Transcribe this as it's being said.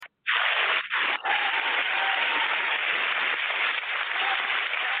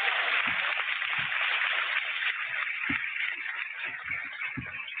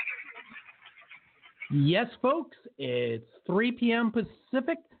Yes, folks, it's 3 p.m.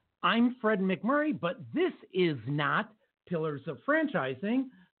 Pacific. I'm Fred McMurray, but this is not Pillars of Franchising.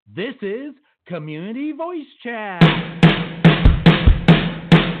 This is Community Voice Chat.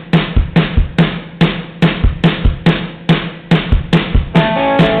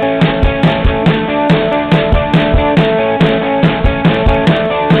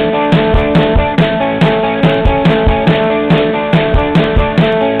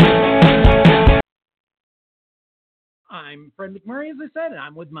 I'm Fred McMurray, as I said, and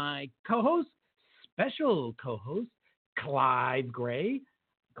I'm with my special co-host, Clive Gray.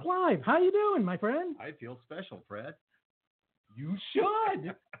 Clive, how you doing, my friend? I feel special, Fred. You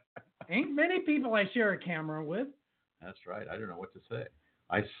should. Ain't many people I share a camera with. That's right. I don't know what to say.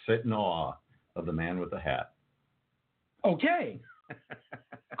 I sit in awe of the man with the hat. Okay.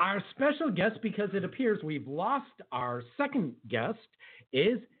 Our special guest, because it appears we've lost our second guest,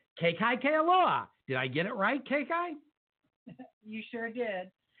 is Kekai Kealoha. Did I get it right, Kekai? You sure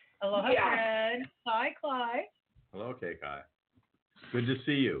did. Aloha, Yeah. Fred. Hi, Clyde. Hello, Kekai. Good to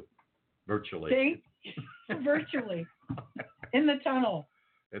see you, virtually. Thanks. Virtually. In the tunnel.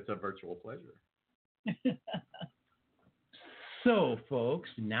 It's a virtual pleasure. So, folks,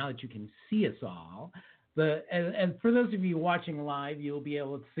 now that you can see us all, and for those of you watching live, you'll be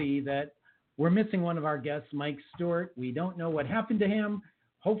able to see that we're missing one of our guests, Mike Stewart. We don't know what happened to him.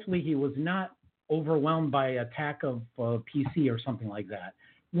 Hopefully, he was not overwhelmed by attack of PC or something like that.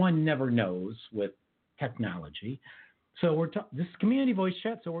 One never knows with technology. So this is Community Voice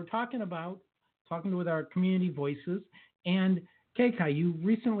Chat. So we're talking with our community voices. And Kekai, you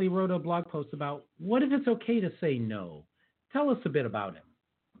recently wrote a blog post about what if it's okay to say no. Tell us a bit about it.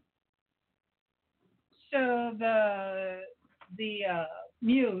 So the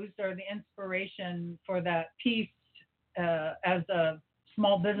muse or the inspiration for that piece as a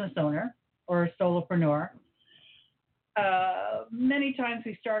small business owner or a solopreneur, many times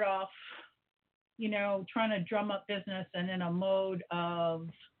we start off, trying to drum up business and in a mode of,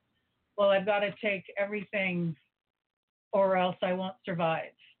 well, I've got to take everything or else I won't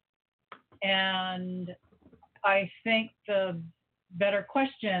survive. And I think the better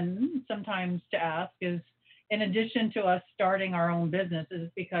question sometimes to ask is, in addition to us starting our own businesses,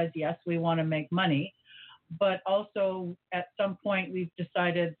 because yes, we want to make money, but also at some point we've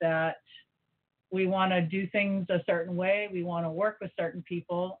decided that we want to do things a certain way. We want to work with certain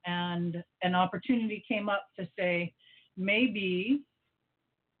people. And an opportunity came up to say, maybe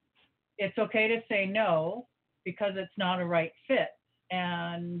it's okay to say no because it's not a right fit,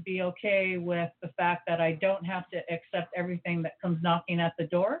 and be okay with the fact that I don't have to accept everything that comes knocking at the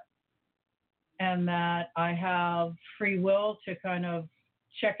door, and that I have free will to kind of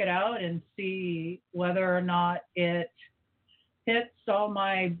check it out and see whether or not it hits all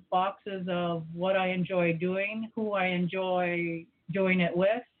my boxes of what I enjoy doing, who I enjoy doing it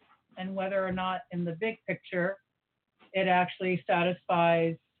with, and whether or not in the big picture it actually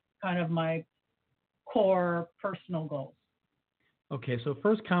satisfies kind of my core personal goals. Okay, so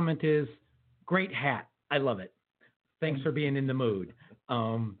first comment is, great hat. I love it. Thanks for being in the mood.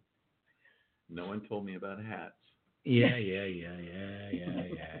 No one told me about hats. Yeah.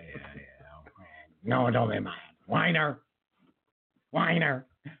 No one told me about it. Whiner.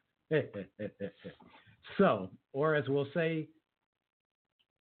 So, or as we'll say,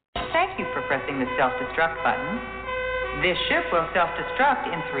 thank you for pressing the self-destruct button. This ship will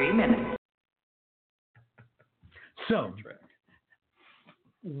self-destruct in 3 minutes. So,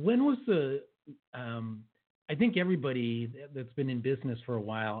 when was I think everybody that's been in business for a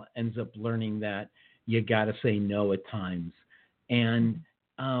while ends up learning that you got to say no at times. And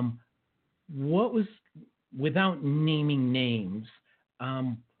what was, without naming names,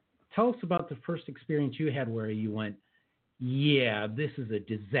 tell us about the first experience you had where you went, yeah, this is a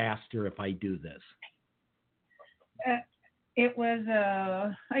disaster if I do this. It was,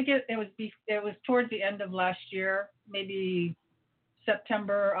 I guess it was towards the end of last year, maybe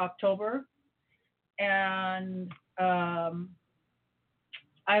September, October. And I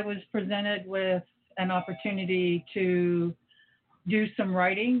was presented with an opportunity to do some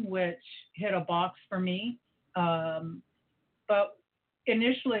writing, which hit a box for me. But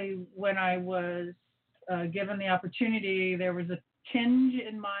initially, when I was given the opportunity, there was a tinge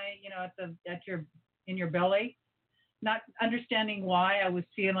in my, in your belly, not understanding why. I was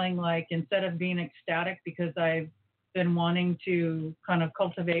feeling like, instead of being ecstatic because I've been wanting to kind of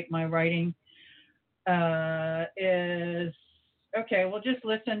cultivate my writing, is okay, well, just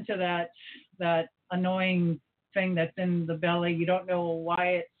listen to that annoying thing that's in the belly. You don't know why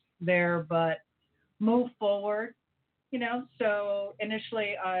it's there, but move forward. So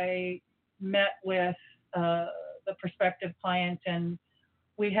initially I met with the prospective client, and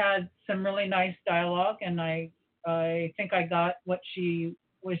we had some really nice dialogue, and I think I got what she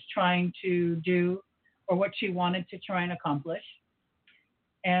was trying to do or what she wanted to try and accomplish.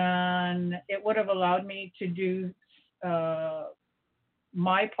 And it would have allowed me to do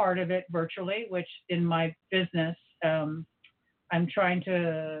my part of it virtually, which in my business, I'm trying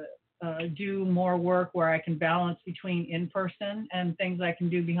to do more work where I can balance between in-person and things I can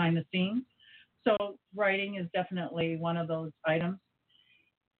do behind the scenes. So writing is definitely one of those items.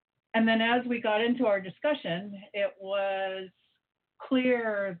 And then as we got into our discussion, it was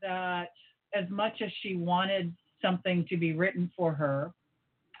clear that as much as she wanted something to be written for her,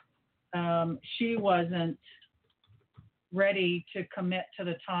 she wasn't ready to commit to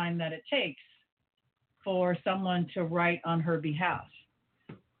the time that it takes for someone to write on her behalf.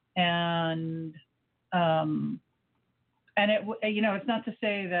 And it, it's not to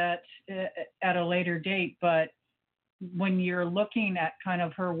say that at a later date, but when you're looking at kind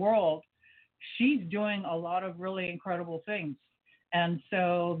of her world, she's doing a lot of really incredible things. And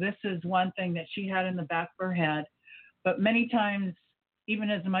so this is one thing that she had in the back of her head. But many times, even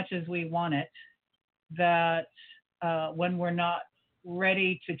as much as we want it, that when we're not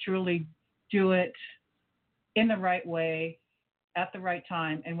ready to truly do it in the right way, at the right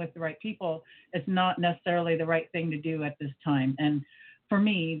time, and with the right people, it's not necessarily the right thing to do at this time. And for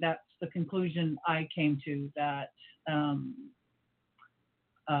me, that's the conclusion I came to, that,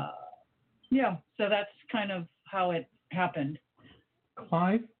 so that's kind of how it happened.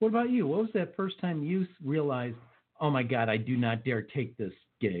 Clive, what about you? What was that first time you realized, oh my God, I do not dare take this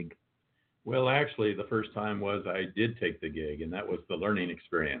gig? Well, actually, the first time was I did take the gig, and that was the learning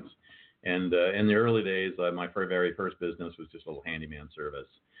experience. And in the early days, my very first business was just a little handyman service.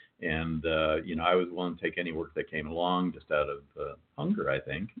 And, I was willing to take any work that came along just out of hunger, I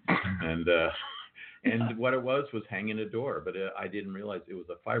think. And what it was hanging a door, but I didn't realize it was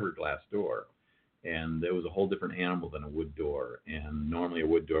a fiberglass door. And it was a whole different animal than a wood door. And normally a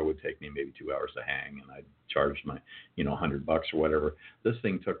wood door would take me maybe 2 hours to hang, and I'd charge my, $100 or whatever. This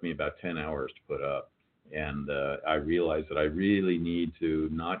thing took me about 10 hours to put up. And I realized that I really need to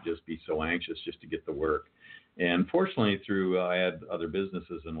not just be so anxious just to get the work. And fortunately, I had other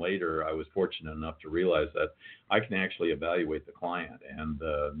businesses, and later I was fortunate enough to realize that I can actually evaluate the client. And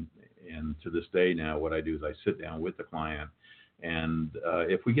to this day now, what I do is I sit down with the client, and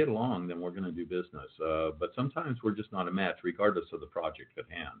if we get along, then we're going to do business. But sometimes we're just not a match, regardless of the project at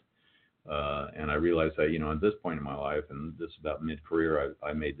hand. And I realized that, at this point in my life, and this is about mid-career,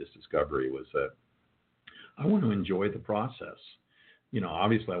 I made this discovery, was that I want to enjoy the process.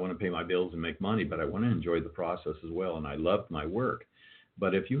 Obviously I want to pay my bills and make money, but I want to enjoy the process as well. And I loved my work.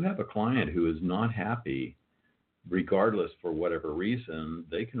 But if you have a client who is not happy, regardless for whatever reason,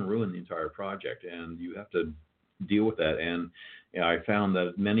 they can ruin the entire project, and you have to deal with that. And I found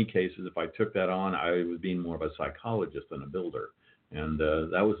that in many cases, if I took that on, I was being more of a psychologist than a builder. And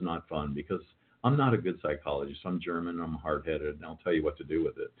that was not fun, because I'm not a good psychologist. I'm German, I'm hard-headed, and I'll tell you what to do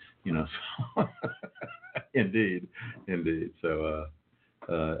with it. So Indeed. So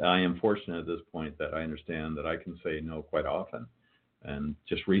I am fortunate at this point that I understand that I can say no quite often. And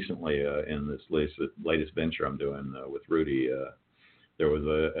just recently, in this latest venture I'm doing with Rudy, there was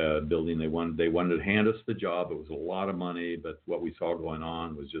a building they wanted to hand us the job. It was a lot of money, but what we saw going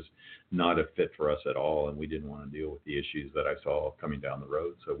on was just not a fit for us at all, and we didn't want to deal with the issues that I saw coming down the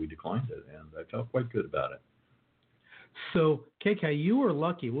road, so we declined it, and I felt quite good about it. So, KK, you were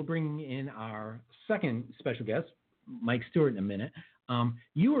lucky. We'll bring in our second special guest, Mike Stewart, in a minute.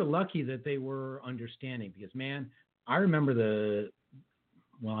 You were lucky that they were understanding, because, man, I remember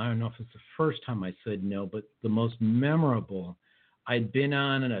I don't know if it's the first time I said no, but the most memorable. I'd been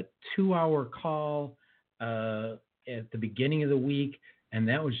on a 2-hour call at the beginning of the week, and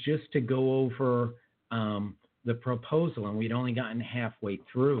that was just to go over the proposal, and we'd only gotten halfway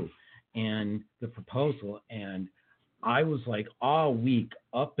through and the proposal, and I was like all week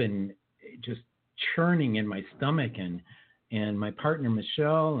up and just churning in my stomach, and my partner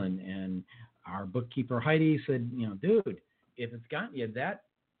Michelle and our bookkeeper Heidi said, dude, if you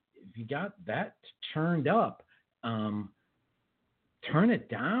got that churned up, turn it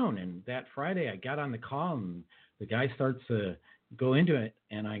down. And that Friday I got on the call, and the guy starts to go into it,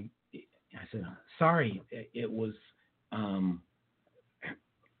 and I said, sorry, it was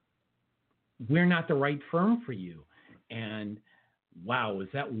we're not the right firm for you. And wow, was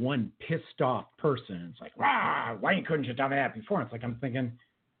that one pissed off person? It's like, why couldn't you tell me that before? It's like, I'm thinking,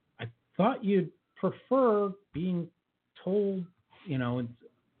 I thought you'd prefer being told,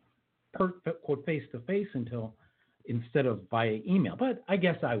 quote face to face instead of via email. But I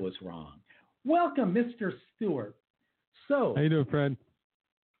guess I was wrong. Welcome, Mr. Stewart. So, How you doing, Fred?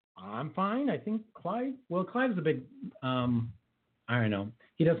 I'm fine. I think Clive. Well, Clive's a big. I don't know.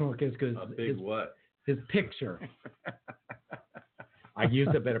 He doesn't look as good. A big what? His picture. I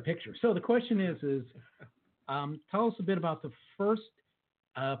used a better picture. So the question is, tell us a bit about the first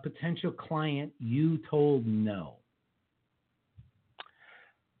potential client you told no.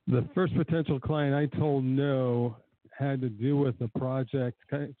 The first potential client I told no had to do with a project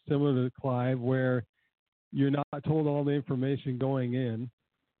kind of similar to Clive, where you're not told all the information going in.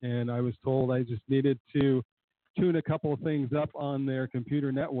 And I was told I just needed to tune a couple of things up on their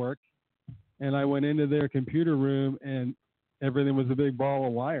computer network. And I went into their computer room and everything was a big ball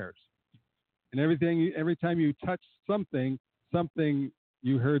of wires. And every time you touched something,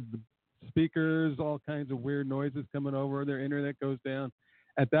 you heard the speakers, all kinds of weird noises coming over, their internet goes down.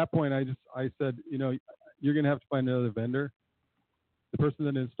 At that point, I said, you're going to have to find another vendor. The person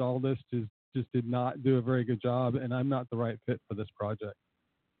that installed this just did not do a very good job, and I'm not the right fit for this project.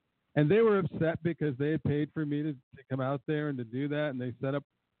 And they were upset because they had paid for me to come out there and to do that, and they set up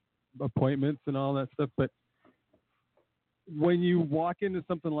appointments and all that stuff. But when you walk into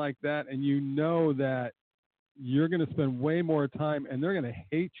something like that and you know that you're going to spend way more time and they're going to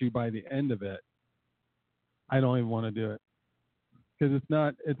hate you by the end of it, I don't even want to do it. Because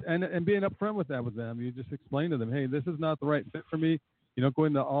and being upfront with that with them, you just explain to them, hey, this is not the right fit for me. You don't go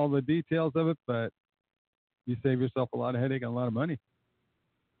into all the details of it, but you save yourself a lot of headache and a lot of money.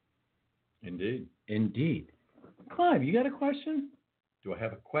 Indeed. Clive, you got a question? Do I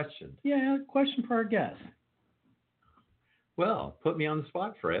have a question? Yeah, a question for our guest. Well, put me on the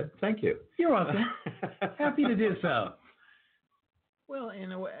spot, Fred. Thank you. You're welcome. Happy to do so. Well,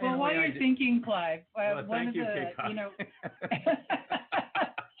 in a way. Well, while you're thinking, Clive, thank you,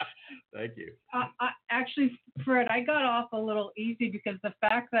 Thank you. Actually, Fred, I got off a little easy because the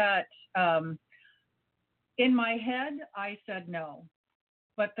fact that in my head I said no,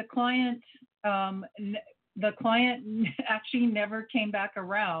 but the client actually never came back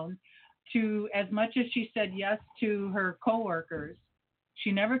around to, as much as she said yes to her coworkers,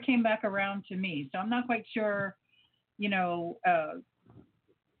 she never came back around to me. So I'm not quite sure,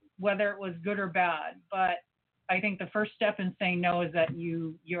 whether it was good or bad, but I think the first step in saying no is that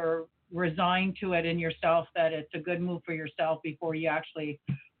you're resigned to it in yourself, that it's a good move for yourself before you actually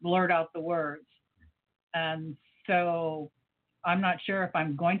blurt out the words. And so I'm not sure if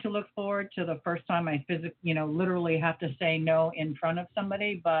I'm going to look forward to the first time I literally have to say no in front of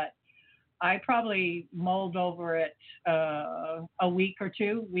somebody, but I probably mulled over it a week or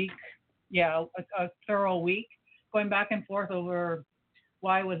two, a thorough week, going back and forth over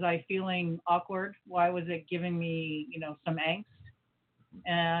why was I feeling awkward? Why was it giving me, some angst?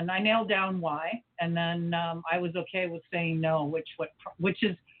 And I nailed down why. And then I was okay with saying no, which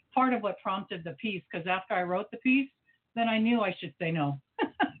is part of what prompted the piece. Because after I wrote the piece, then I knew I should say no.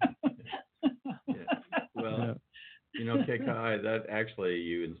 Yeah. Well, Kekai, that actually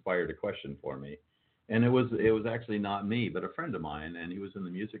you inspired a question for me. And it was actually not me, but a friend of mine, and he was in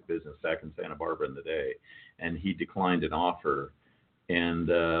the music business back in Santa Barbara in the day, and he declined an offer. And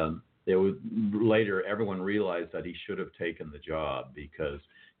later, everyone realized that he should have taken the job because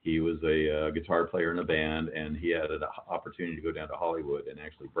he was a guitar player in a band, and he had an opportunity to go down to Hollywood and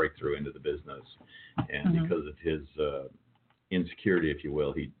actually break through into the business. And because of his insecurity, if you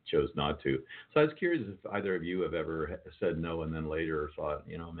will, he chose not to. So I was curious if either of you have ever said no and then later thought,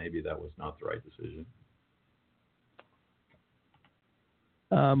 maybe that was not the right decision.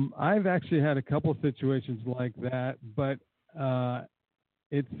 I've actually had a couple situations like that, but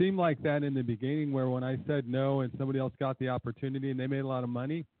it seemed like that in the beginning, where when I said no and somebody else got the opportunity and they made a lot of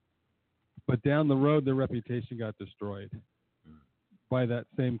money, but down the road their reputation got destroyed by that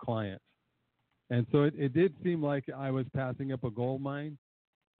same client. And so it did seem like I was passing up a gold mine,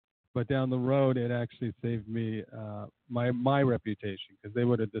 but down the road it actually saved me my reputation, because they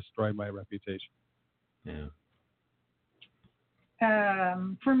would have destroyed my reputation. Yeah.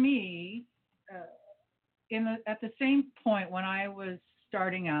 For me, at the same point when I was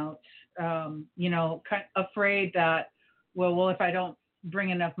starting out, kind of afraid that, well, if I don't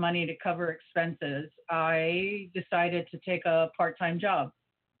bring enough money to cover expenses, I decided to take a part-time job,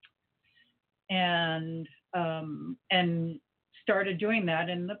 and started doing that.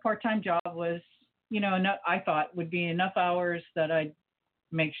 And the part-time job was, I thought would be enough hours that I'd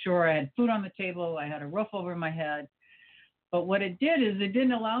make sure I had food on the table, I had a roof over my head. But what it did is it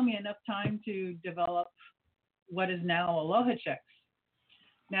didn't allow me enough time to develop what is now Aloha Chicks.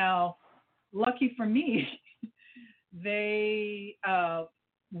 Now, lucky for me, we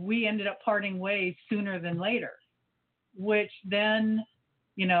ended up parting ways sooner than later, which then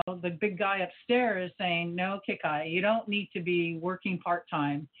the big guy upstairs saying, no, Kikai, you don't need to be working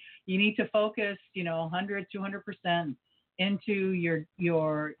part-time. You need to focus, 100, 200% into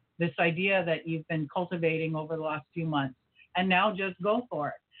this idea that you've been cultivating over the last few months, and now just go for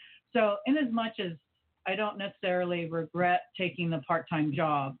it. So in as much as I don't necessarily regret taking the part-time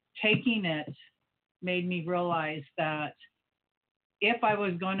job, taking it made me realize that if I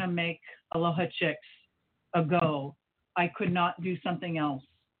was going to make Aloha Chicks a go, I could not do something else.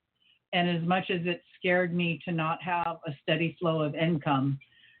 And as much as it scared me to not have a steady flow of income,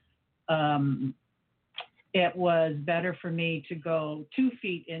 it was better for me to go 2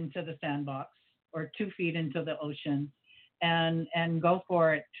 feet into the sandbox or 2 feet into the ocean and go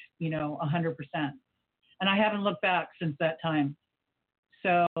for it, 100%. And I haven't looked back since that time.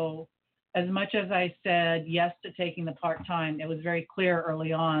 So as much as I said yes to taking the part-time, it was very clear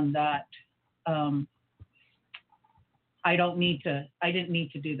early on that I didn't need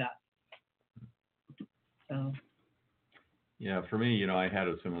to do that. So. Yeah, for me, I had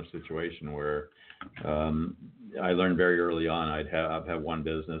a similar situation where I learned very early on I'd have one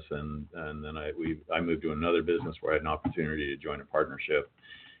business, and then I moved to another business where I had an opportunity to join a partnership.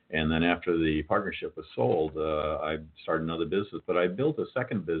 And then after the partnership was sold, I started another business, but I built a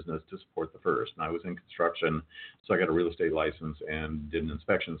second business to support the first. And I was in construction, so I got a real estate license and did an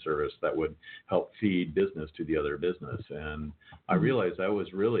inspection service that would help feed business to the other business. And I realized that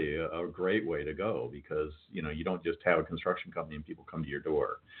was really a great way to go because, you don't just have a construction company and people come to your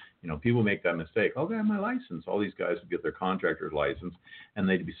door. People make that mistake. Oh, I have my license. All these guys would get their contractor's license and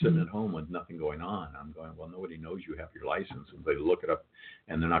they'd be sitting at home with nothing going on. I'm going, well, nobody knows you have your license. And they look it up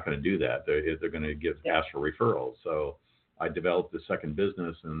and they're not going to do that. They're going to ask for referrals. So I developed a second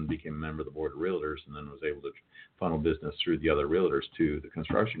business and became a member of the board of realtors, and then was able to funnel business through the other realtors to the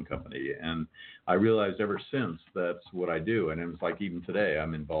construction company. And I realized ever since that's what I do. And it's like even today,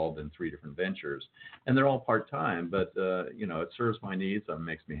 I'm involved in 3 different ventures, and they're all part-time, but it serves my needs. It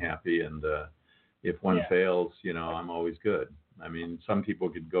makes me happy. And if one fails, I'm always good. I mean, some people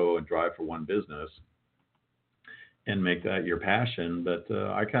could go and drive for one business and make that your passion, but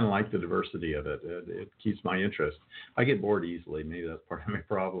I kind of like the diversity of it. It keeps my interest. I get bored easily. Maybe that's part of my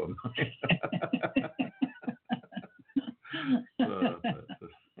problem.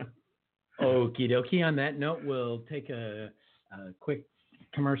 Okie dokie. On that note, we'll take a quick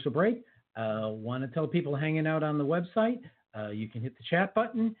commercial break. Want to tell people hanging out on the website, you can hit the chat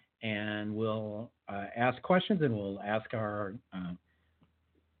button and we'll ask questions, and we'll ask our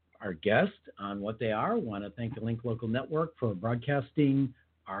guests on what they are. Want to thank the Link Local Network for broadcasting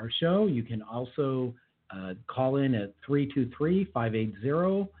our show. You can also call in at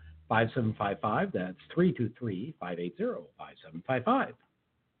 323-580-5755. That's 323-580-5755.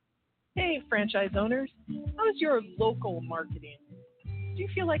 Hey, franchise owners. How's your local marketing? Do you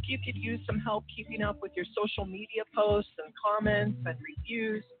feel like you could use some help keeping up with your social media posts and comments and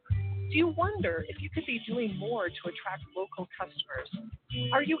reviews? Do you wonder if you could be doing more to attract local customers?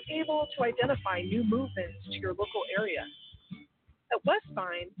 Are you able to identify new movements to your local area? At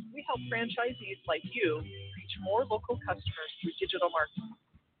Westvine, we help franchisees like you reach more local customers through digital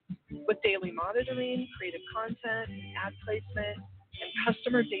marketing. With daily monitoring, creative content, ad placement, and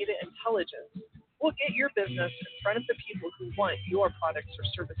customer data intelligence, we'll get your business in front of the people who want your products or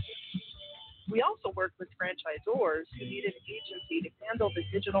services. We also work with franchisors who need an agency to handle the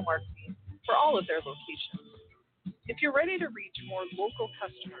digital marketing for all of their locations. If you're ready to reach more local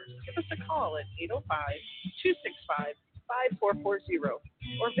customers, give us a call at 805-265-5440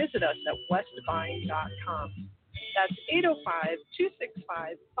 or visit us at westvine.com. That's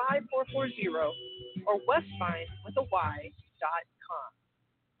 805-265-5440 or westvine.com.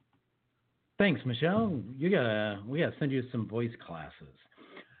 Thanks, Michelle. We gotta send you some voice classes.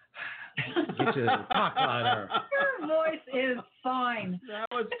 Get you to talk louder. Your voice is fine. That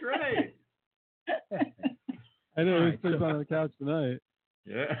was great. I know he's sitting on the couch tonight.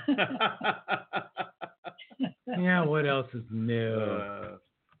 Yeah. Yeah, what else is new?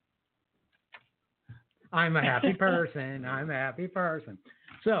 I'm a happy person.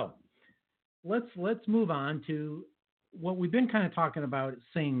 So let's move on to what we've been kind of talking about.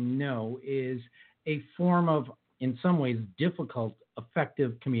 Saying no is a form of, in some ways, difficult,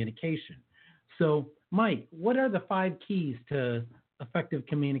 effective communication. So, Mike, what are the 5 keys to effective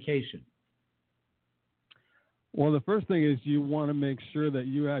communication? Well, the first thing is you want to make sure that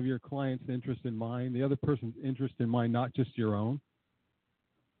you have your client's interest in mind, the other person's interest in mind, not just your own.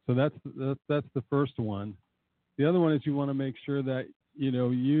 So that's the first one. The other one is you want to make sure that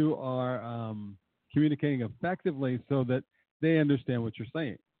you are communicating effectively so that they understand what you're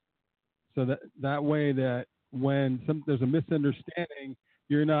saying. So that way that when there's a misunderstanding,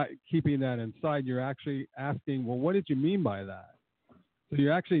 you're not keeping that inside. You're actually asking, well, what did you mean by that? So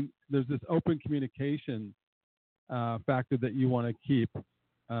you're actually, there's this open communication factor that you want to keep.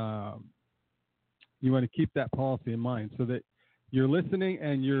 You want to keep that policy in mind so that you're listening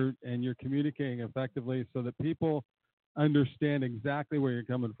and you're communicating effectively so that people understand exactly where you're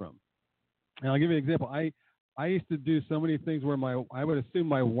coming from. And I'll give you an example. I used to do so many things where I would assume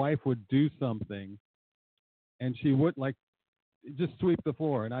my wife would do something and she would like just sweep the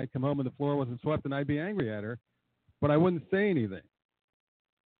floor, and I'd come home and the floor wasn't swept and I'd be angry at her, but I wouldn't say anything.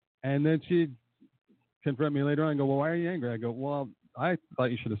 And then she'd confront me later on and go, well, why are you angry? I go, well, I thought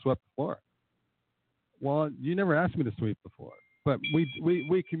you should have swept the floor. Well, you never asked me to sweep the floor. But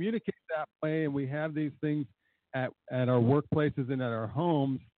we communicate that way, and we have these things at our workplaces and at our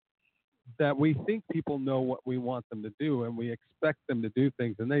homes that we think people know what we want them to do, and we expect them to do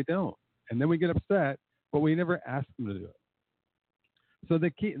things, and they don't. And then we get upset, but we never ask them to do it. So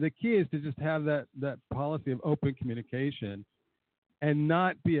the key is to just have that policy of open communication and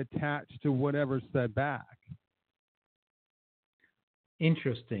not be attached to whatever's said back.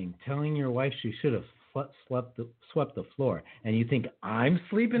 Interesting. Telling your wife she should have swept the floor, and you think I'm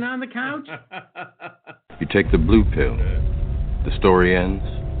sleeping on the couch? You take the blue pill. The story ends.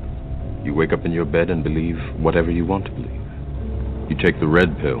 You wake up in your bed and believe whatever you want to believe. You take the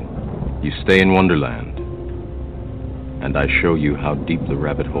red pill. You stay in Wonderland. And I show you how deep the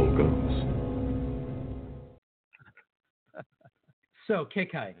rabbit hole goes. So,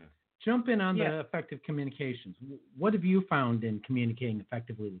 Kekai, jump in on Yeah. the effective communications. What have you found in communicating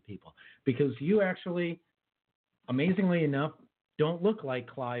effectively with people? Because you actually, amazingly enough, don't look like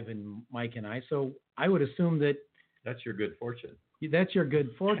Clive and Mike and I. So I would assume that That's your good fortune. that's your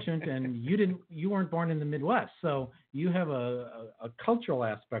good fortune, and you weren't born in the Midwest, so you have a cultural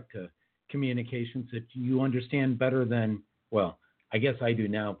aspect to communications that you understand better than, well, I guess I do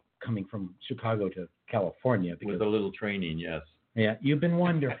now, coming from Chicago to California. Because, With a little training, yes. yeah, you've been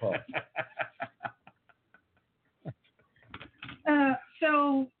wonderful.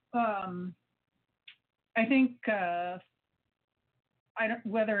 I think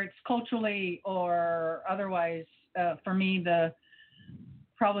whether it's culturally or otherwise, for me,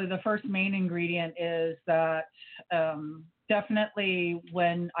 probably the first main ingredient is that definitely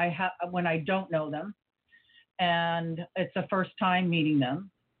when I don't know them and it's the first time meeting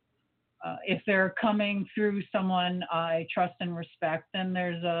them, if they're coming through someone I trust and respect, then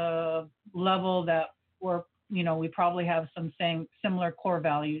there's a level that we probably have some similar core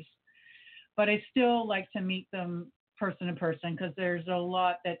values. But I still like to meet them person to person because there's a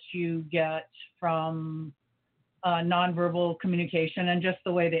lot that you get from nonverbal communication and just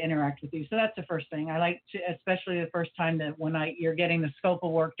the way they interact with you. So that's the first thing. I like to, especially the first time that when you're getting the scope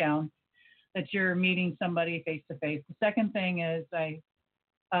of work down, that you're meeting somebody face to face. The second thing is I've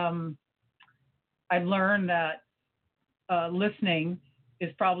learned that listening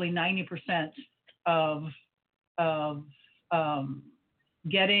is probably 90% of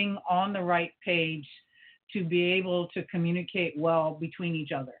getting on the right page to be able to communicate well between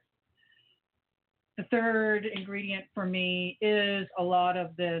each other. The third ingredient for me is a lot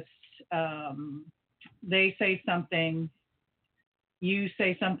of this, they say something, you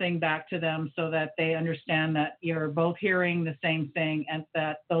say something back to them so that they understand that you're both hearing the same thing and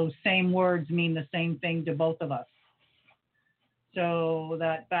that those same words mean the same thing to both of us. So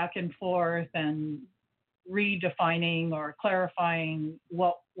that back and forth and redefining or clarifying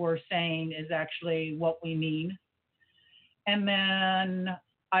what we're saying is actually what we mean. And then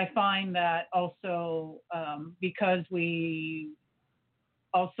I find that also because we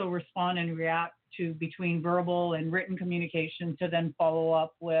also respond and react to between verbal and written communication to then follow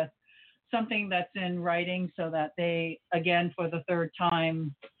up with something that's in writing so that they, again, for the third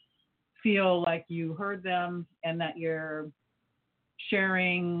time, feel like you heard them and that you're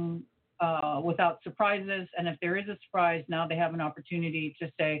sharing without surprises. And if there is a surprise, now they have an opportunity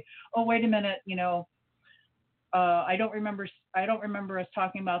to say, oh, wait a minute, I don't remember us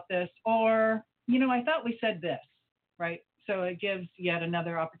talking about this, or, I thought we said this, right? So it gives yet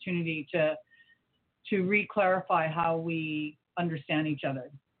another opportunity to re-clarify how we understand each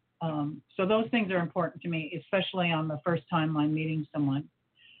other. So those things are important to me, especially on the first time I'm meeting someone.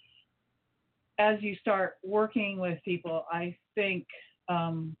 As you start working with people, I think,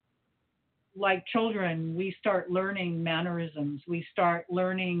 like children, we start learning mannerisms. We start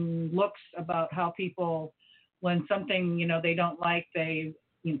learning looks about how people, when something, they don't like,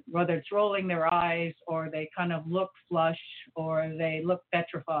 whether it's rolling their eyes or they kind of look flush or they look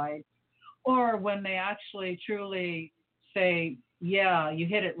petrified, or when they actually truly say, yeah, you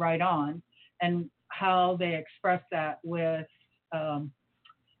hit it right on, and how they express that with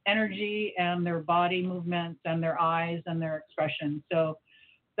energy and their body movements and their eyes and their expression. So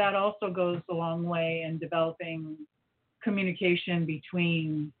that also goes a long way in developing communication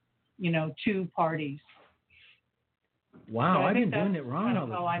between, two parties. Wow, So I I've think been doing that's it wrong kind all of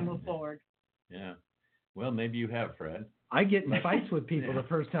the how I time. move forward. Yeah. Well, maybe you have, Fred. I get in fights with people Yeah. the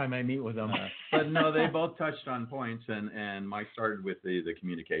first time I meet with them. But no, they both touched on points, and Mike started with the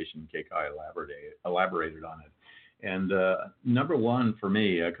communication. KK elaborated on it. And number one for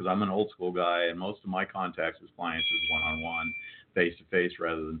me, because I'm an old school guy, and most of my contacts with clients is one-on-one, face-to-face,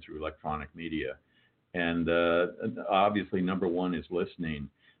 rather than through electronic media. And obviously, number one is listening.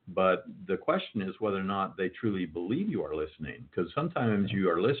 But the question is whether or not they truly believe you are listening, because sometimes you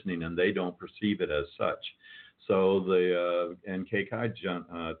are listening and they don't perceive it as such. So and KK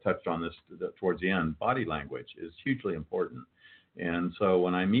touched on this towards the end. Body language is hugely important. And so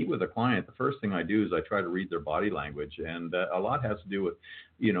when I meet with a client, the first thing I do is I try to read their body language, and a lot has to do with,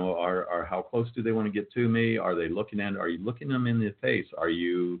 how close do they want to get to me? Are you looking them in the face? Are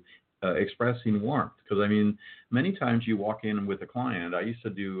you expressing warmth? Because many times you walk in with a client. I used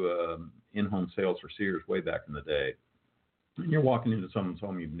to do in-home sales for Sears way back in the day. And you're walking into someone's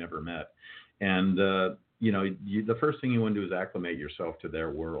home you've never met, and the first thing you want to do is acclimate yourself to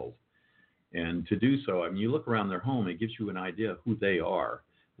their world. And to do so, you look around their home, it gives you an idea of who they are,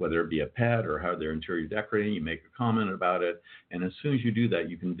 whether it be a pet or how they're interior decorating. You make a comment about it, and as soon as you do that,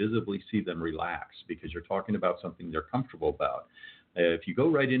 you can visibly see them relax because you're talking about something they're comfortable about. If you go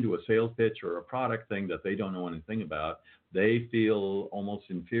right into a sales pitch or a product thing that they don't know anything about, they feel almost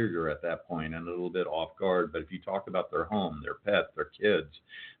inferior at that point and a little bit off guard. But if you talk about their home, their pet, their kids,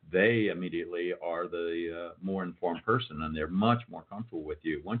 they immediately are the more informed person, and they're much more comfortable with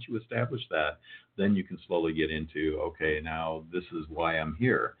you. Once you establish that, then you can slowly get into, okay, now this is why I'm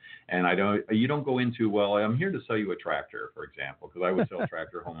here. And you don't go into, well, I'm here to sell you a tractor, for example, because I would sell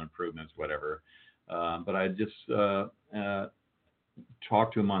tractor, home improvements, whatever. But I just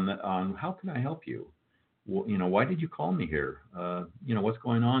talk to them on how can I help you? Well, why did you call me here? What's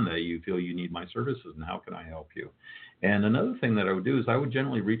going on that you feel you need my services, and how can I help you? And another thing that I would do is I would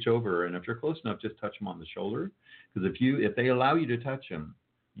generally reach over, and if you're close enough, just touch them on the shoulder, because if they allow you to touch them,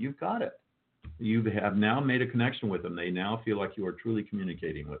 you've got it. You have now made a connection with them. They now feel like you are truly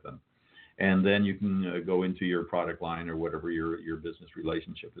communicating with them. And then you can go into your product line or whatever your business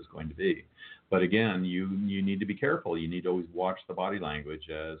relationship is going to be. But again, you need to be careful. You need to always watch the body language,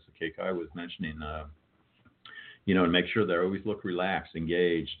 as KK was mentioning, and make sure they always look relaxed,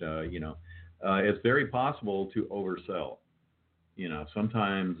 engaged. It's very possible to oversell.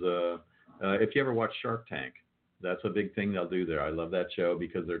 Sometimes if you ever watch Shark Tank, that's a big thing they'll do there. I love that show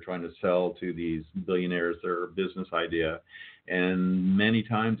because they're trying to sell to these billionaires their business idea. And many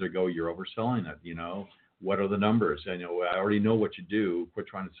times they go, you're overselling it. What are the numbers? I already know what you do. Quit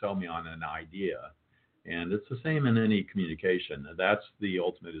trying to sell me on an idea. And it's the same in any communication. That's the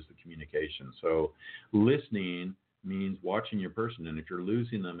ultimate, is the communication. So listening means watching your person. And if you're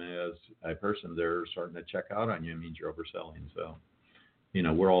losing them as a person, they're starting to check out on you. It means you're overselling. So,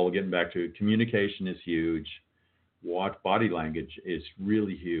 we're all getting back to communication is huge. Watch body language is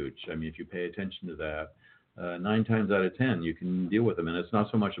really huge. If you pay attention to that, 9 times out of 10, you can deal with them. And it's not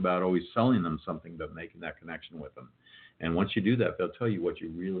so much about always selling them something, but making that connection with them. And once you do that, they'll tell you what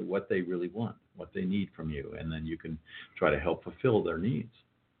they really want, what they need from you. And then you can try to help fulfill their needs.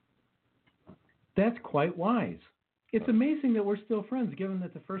 That's quite wise. It's amazing that we're still friends, given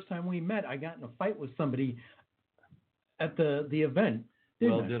that the first time we met, I got in a fight with somebody at the event.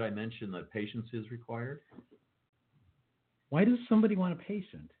 Did I mention that patience is required? Why does somebody want a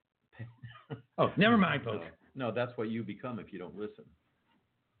patient? Oh, never mind, folks. No, that's what you become if you don't listen.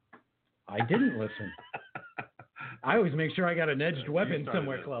 I didn't listen. I always make sure I got an edged weapon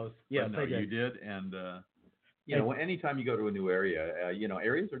somewhere it. close. Yes, no, I did. You did, and anytime you go to a new area,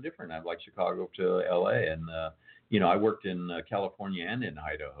 areas are different. I've like Chicago to LA, and I worked in California and in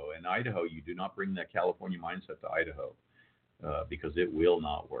Idaho. In Idaho, you do not bring that California mindset to Idaho because it will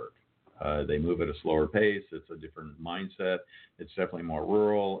not work. They move at a slower pace. It's a different mindset. It's definitely more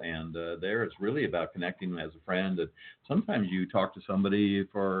rural. And there it's really about connecting as a friend. And sometimes you talk to somebody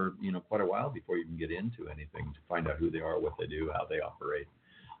for, quite a while before you can get into anything to find out who they are, what they do, how they operate.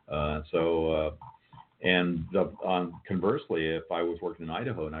 Conversely, if I was working in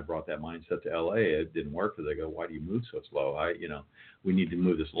Idaho and I brought that mindset to LA, it didn't work because they go, why do you move so slow? We need to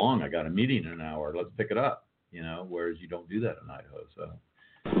move this along. I got a meeting in an hour. Let's pick it up, whereas you don't do that in Idaho. So.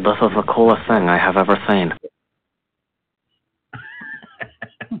 This is the coolest thing I have ever seen.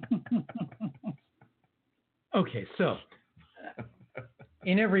 Okay, so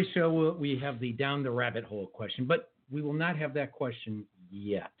in every show we have the down the rabbit hole question, but we will not have that question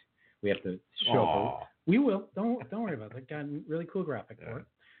yet. We have to show. Aw. We will. Don't worry about that. Got a really cool graphic for it.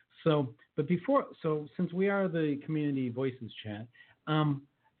 So, but since we are the community voices chat,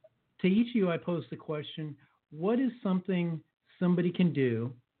 to each of you, I posed the question: what is something somebody can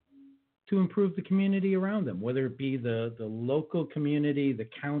do to improve the community around them, whether it be the local community, the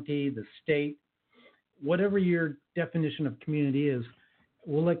county, the state, whatever your definition of community is?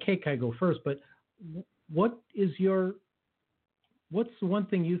 We'll let Kekai go first, but what's the one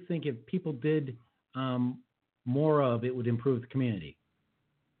thing you think if people did more of, it would improve the community?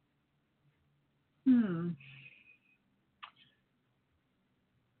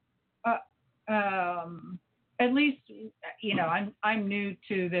 At least, I'm new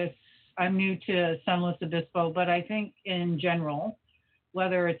to this. I'm new to San Luis Obispo, but I think in general,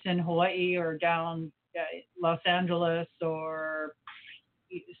 whether it's in Hawaii or down Los Angeles or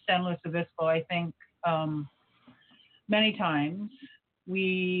San Luis Obispo, I think many times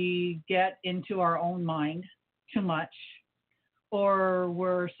we get into our own mind too much, or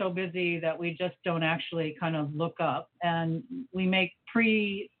we're so busy that we just don't actually kind of look up, and we make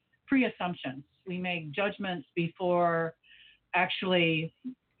pre-assumptions. We make judgments before actually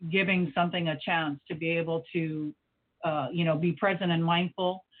giving something a chance to be able to, be present and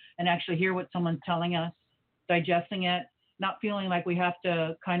mindful and actually hear what someone's telling us, digesting it, not feeling like we have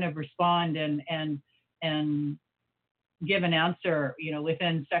to kind of respond and give an answer,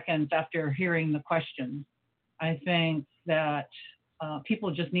 within seconds after hearing the question. I think that people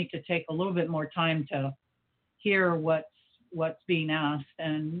just need to take a little bit more time to hear what's being asked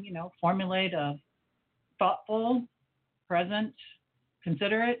and, formulate a thoughtful, present,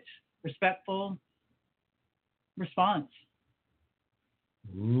 considerate, respectful response.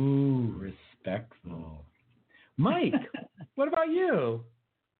 Ooh, respectful. Mike, what about you?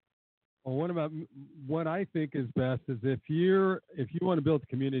 Well, what I think is best is if you want to build a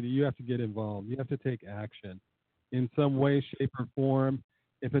community, you have to get involved. You have to take action in some way, shape, or form.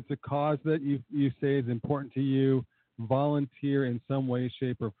 If it's a cause that you say is important to you, volunteer in some way,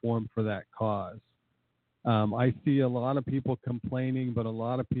 shape, or form for that cause. I see a lot of people complaining, but a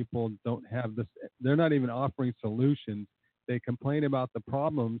lot of people don't have this. They're not even offering solutions. They complain about the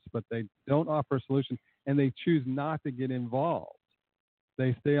problems, but they don't offer solutions, and they choose not to get involved.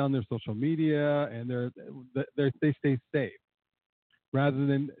 They stay on their social media and they stay safe rather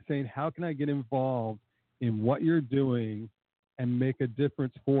than saying, how can I get involved in what you're doing and make a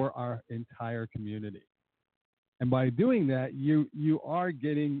difference for our entire community? And by doing that, you are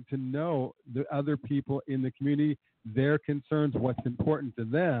getting to know the other people in the community, their concerns, what's important to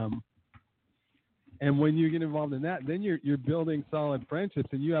them. And when you get involved in that, then you're building solid friendships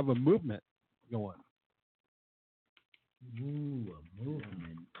and you have a movement going. Ooh, a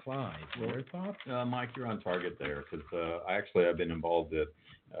movement. Clive, your thoughts? Mike, you're on target there because I've been involved at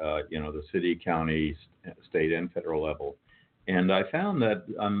the city, county, state, and federal level, and I found that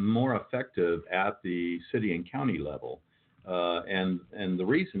I'm more effective at the city and county level, and the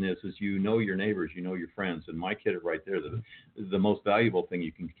reason is you know your neighbors, you know your friends, and Mike hit it right there. The most valuable thing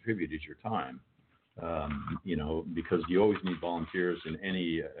you can contribute is your time, because you always need volunteers in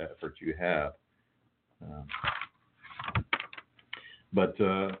any effort you have. But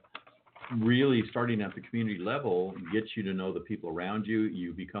really starting at the community level gets you to know the people around you.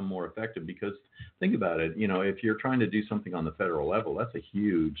 You become more effective because think about it, if you're trying to do something on the federal level, that's a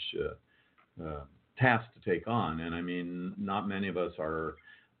huge task to take on. And I mean, not many of us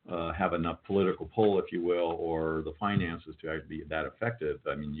have enough political pull, if you will, or the finances to actually be that effective.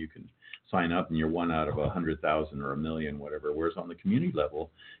 I mean, you can sign up and you're one out of 100,000 or 1 million, whatever. Whereas on the community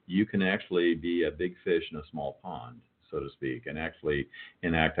level, you can actually be a big fish in a small pond, so to speak, and actually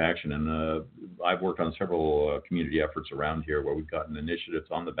enact action. And I've worked on several community efforts around here where we've gotten initiatives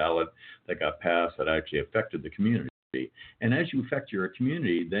on the ballot that got passed that actually affected the community. And as you affect your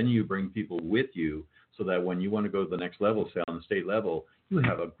community, then you bring people with you so that when you want to go to the next level, say on the state level, you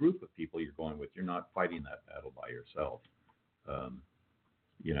have a group of people you're going with. You're not fighting that battle by yourself.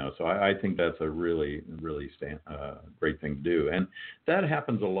 So I think that's a really, really great thing to do. And that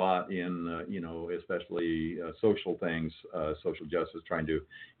happens a lot in, especially social things, social justice, trying to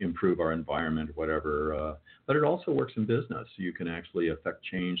improve our environment, whatever. But it also works in business. You can actually affect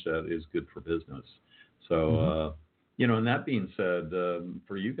change that is good for business. So, and that being said,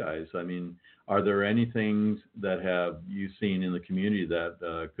 for you guys, I mean, are there any things that have you seen in the community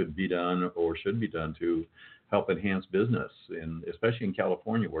that could be done or should be done to help enhance business, especially in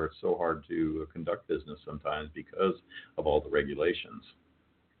California, where it's so hard to conduct business sometimes because of all the regulations?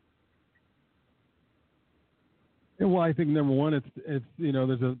 Yeah, well, I think number one, it's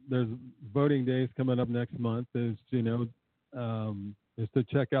there's voting days coming up next month. is to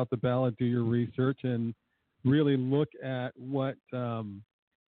check out the ballot, do your research, and really look at what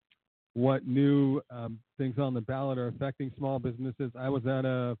new things on the ballot are affecting small businesses. I was at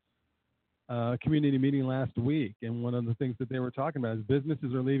a community meeting last week, and one of the things that they were talking about is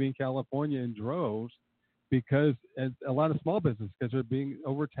businesses are leaving California in droves because a lot of small businesses, because they're being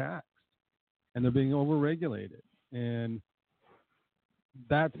overtaxed and they're being overregulated. And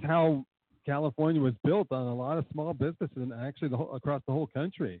that's how California was built, on a lot of small businesses, and actually across the whole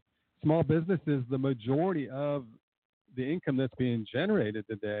country. Small businesses, the majority of the income that's being generated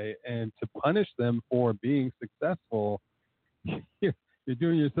today, and to punish them for being successful, you're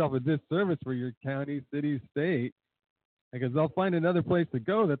doing yourself a disservice for your county, city, state, because they'll find another place to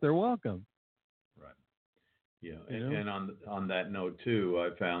go that they're welcome. Right. Yeah. And on that note too,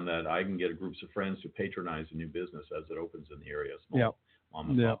 I found that I can get groups of friends to patronize a new business as it opens in the area, small mom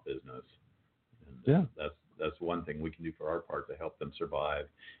and pop business. And that's one thing we can do for our part to help them survive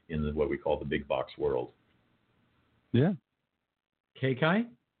in what we call the big box world. Yeah. Kai?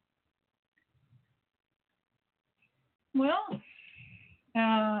 Well,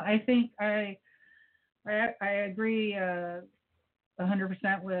 I think I agree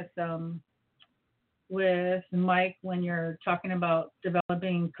 100% with Mike when you're talking about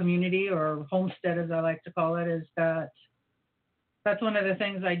developing community, or homestead as I like to call it. Is that's one of the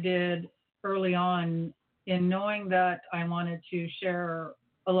things I did early on in knowing that I wanted to share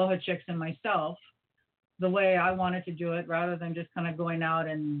Aloha Chicks and myself the way I wanted to do it, rather than just kind of going out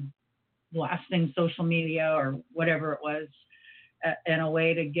and blasting social media or whatever it was in a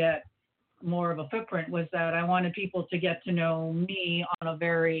way to get more of a footprint. Was that I wanted people to get to know me on a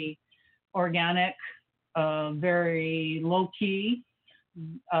very organic, very low key,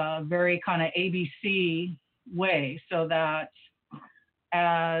 very kind of ABC way, so that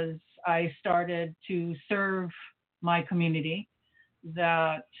as I started to serve my community,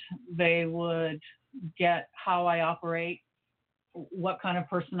 that they would get how I operate, what kind of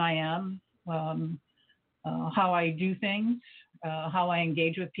person I am, how I do things, how I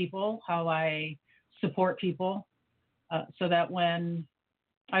engage with people, how I support people, so that when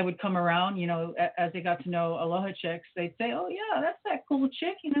I would come around, as they got to know Aloha Chicks, they'd say, "Oh yeah, that's that cool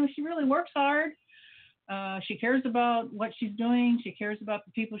chick. She really works hard. She cares about what she's doing. She cares about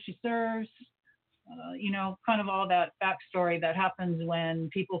the people she serves." Kind of all that backstory that happens when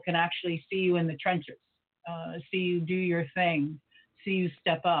people can actually see you in the trenches, see you do your thing, see you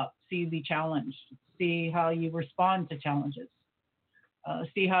step up, see you be challenged, see how you respond to challenges,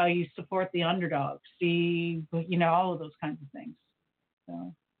 see how you support the underdog, see, all of those kinds of things.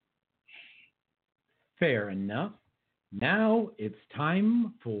 So. Fair enough. Now it's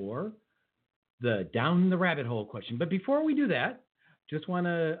time for the Down the Rabbit Hole question. But before we do that, just want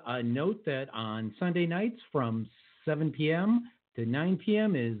to note that on Sunday nights from 7 p.m. to 9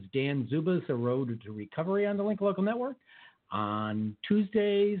 p.m. is Dan Zuba's A Road to Recovery on the Link Local Network. On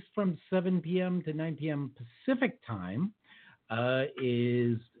Tuesdays from 7 p.m. to 9 p.m. Pacific time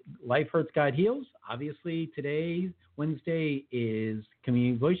is Life Hurts, God Heals. Obviously, today, Wednesday, is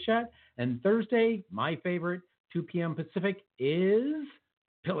Community Voice Chat. And Thursday, my favorite, 2 p.m. Pacific, is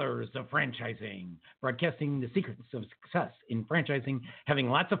Pillars of Franchising, broadcasting the secrets of success in franchising, having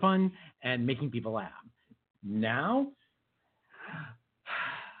lots of fun, and making people laugh. Now,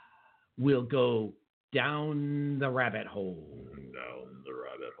 we'll go down the rabbit hole. Down the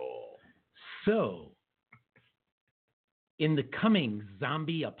rabbit hole. So, in the coming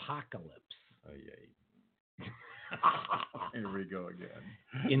zombie apocalypse. Here we go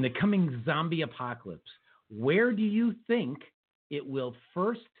again. In the coming zombie apocalypse, where do you think it will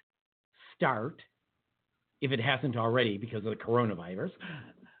first start, if it hasn't already because of the coronavirus?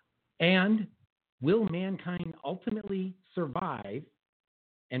 And will mankind ultimately survive,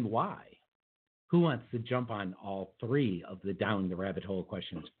 and why? Who wants to jump on all three of the Down the Rabbit Hole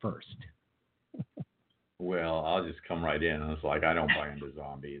questions first? Well, I'll just come right in. It's like, I don't buy into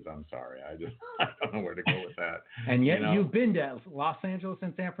zombies. I'm sorry. I don't know where to go with that. And yet you've been to Los Angeles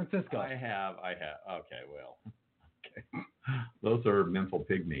and San Francisco. I have. Okay, well. Okay. Those are mental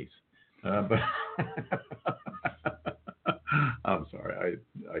pygmies. But I'm sorry.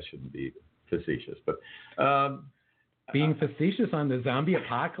 I shouldn't be facetious. But being facetious on the zombie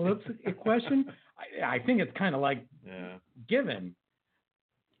apocalypse question, I think it's kind of like given.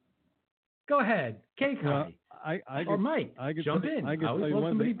 Go ahead, Kai. Or Mike, jump in. I always love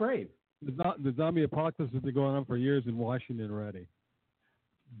somebody brave. The zombie apocalypse has been going on for years in Washington already.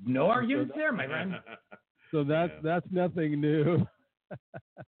 No arguments there, my friend. So that's nothing new.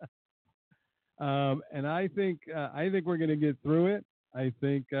 And I think we're going to get through it. I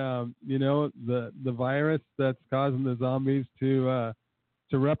think the virus that's causing the zombies to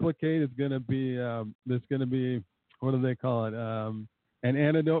to replicate. It's going to be there's going to be, what do they call it? An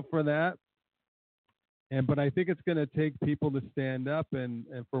antidote for that. But I think it's going to take people to stand up and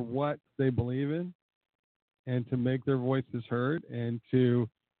for what they believe in, and to make their voices heard, and to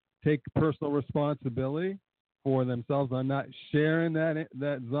take personal responsibility for themselves on not sharing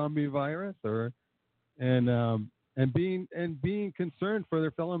that zombie virus, and being concerned for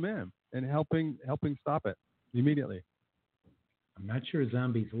their fellow man and helping stop it immediately. I'm not sure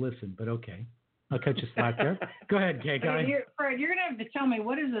zombies listen, but okay. I'll cut you slack there. Go ahead, Kay. Fred, you're gonna have to tell me,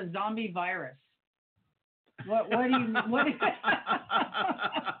 what is a zombie virus? What do you what?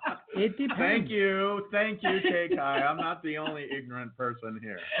 It depends. Thank you, Kay Kai. I'm not the only ignorant person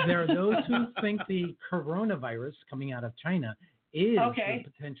here. There are those who think the coronavirus coming out of China is the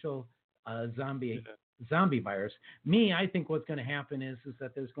potential zombie virus. I think what's going to happen is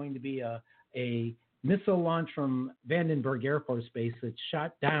that there's going to be a missile launch from Vandenberg Air Force Base that's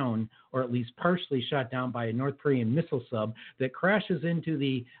shot down, or at least partially shot down, by a North Korean missile sub that crashes into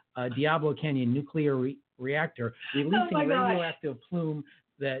the Diablo Canyon nuclear reactor, releasing radioactive plume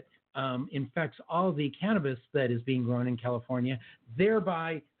that infects all the cannabis that is being grown in California,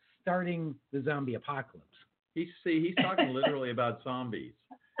 thereby starting the zombie apocalypse. He's talking literally about zombies.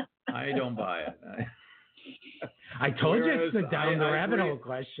 I don't buy it. I told you it's the down the rabbit hole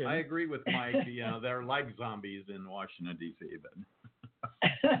question. I agree with Mike. They're like zombies in Washington, D.C. But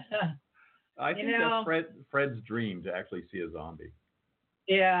I think that's Fred's dream to actually see a zombie.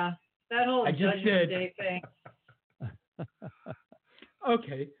 Yeah, that whole Judgment Day thing.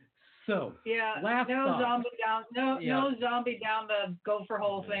 Okay, so no zombie down the gopher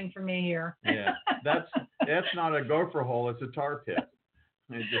hole thing for me here. Yeah, that's not a gopher hole; it's a tar pit.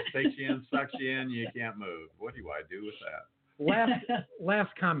 It just takes you in, sucks you in, you can't move. What do I do with that?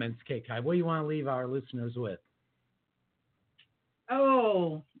 Last comments, Kai. What do you want to leave our listeners with?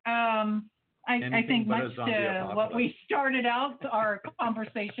 I think much to what we started out our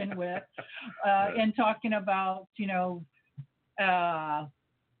conversation with, in talking about,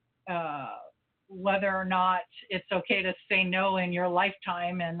 whether or not it's okay to say no in your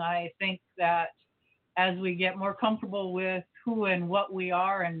lifetime. And I think that as we get more comfortable with who and what we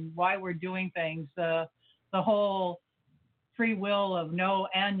are and why we're doing things, the whole free will of no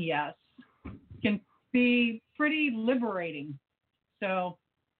and yes can be pretty liberating. So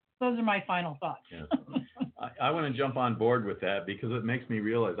those are my final thoughts. Yes. I want to jump on board with that because it makes me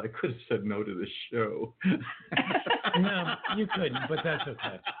realize I could have said no to this show. No, you couldn't, but that's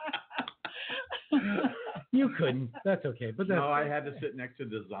okay. You couldn't. That's okay. But no, I had to sit next to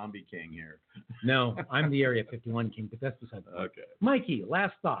the zombie king here. No, I'm the Area 51 king, but that's beside the point. Okay. Mikey,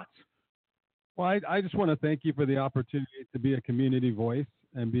 last thoughts. Well, I just want to thank you for the opportunity to be a community voice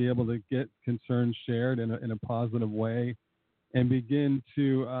and be able to get concerns shared in a positive way, and begin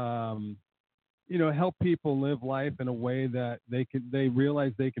to help people live life in a way that they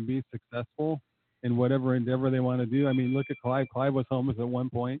realize they can be successful in whatever endeavor they want to do. I mean, look at Clive. Clive was homeless at one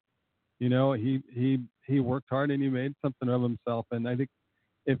point. He worked hard and he made something of himself. And I think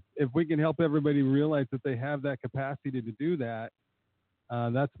if we can help everybody realize that they have that capacity to do that,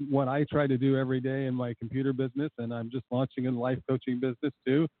 that's what I try to do every day in my computer business. And I'm just launching a life coaching business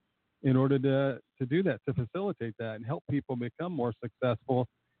too, in order to do that, to facilitate that and help people become more successful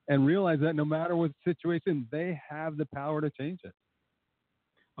and realize that no matter what situation, they have the power to change it.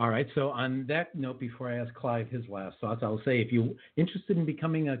 All right. So on that note, before I ask Clive his last thoughts, I'll say if you're interested in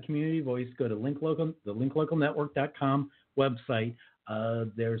becoming a community voice, go to the linklocalnetwork.com website.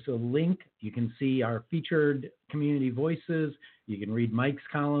 There's a link. You can see our featured community voices. You can read Mike's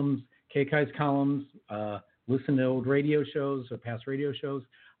columns, Kai's columns, listen to old radio shows or past radio shows.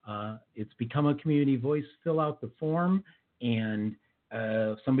 It's Become a Community Voice. Fill out the form, and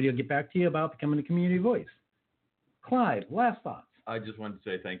somebody will get back to you about becoming a community voice. Clive, last thoughts. I just wanted to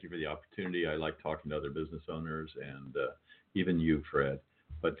say thank you for the opportunity. I like talking to other business owners and even you, Fred.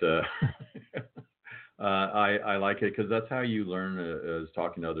 But I like it because that's how you learn is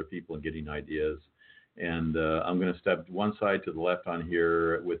talking to other people and getting ideas. And I'm going to step one side to the left on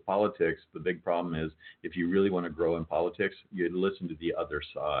here with politics. The big problem is if you really want to grow in politics, you listen to the other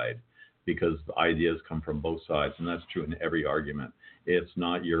side because the ideas come from both sides. And that's true in every argument. It's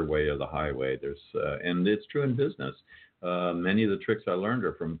not your way or the highway. And it's true in business. Many of the tricks I learned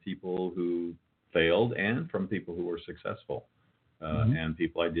are from people who failed and from people who were successful and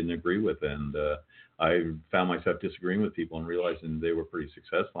people I didn't agree with. And I found myself disagreeing with people and realizing they were pretty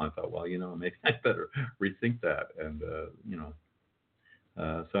successful. And I thought, well, maybe I better rethink that. And,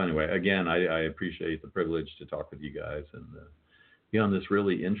 so anyway, again, I appreciate the privilege to talk with you guys and be on this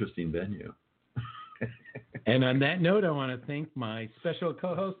really interesting venue. And on that note, I want to thank my special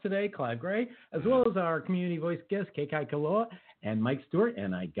co-host today, Clive Gray, as well as our community voice guest, Kekai Kaloa, and Mike Stewart.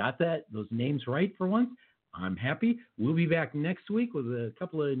 And I got those names right for once. I'm happy. We'll be back next week with a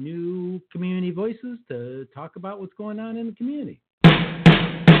couple of new community voices to talk about what's going on in the community.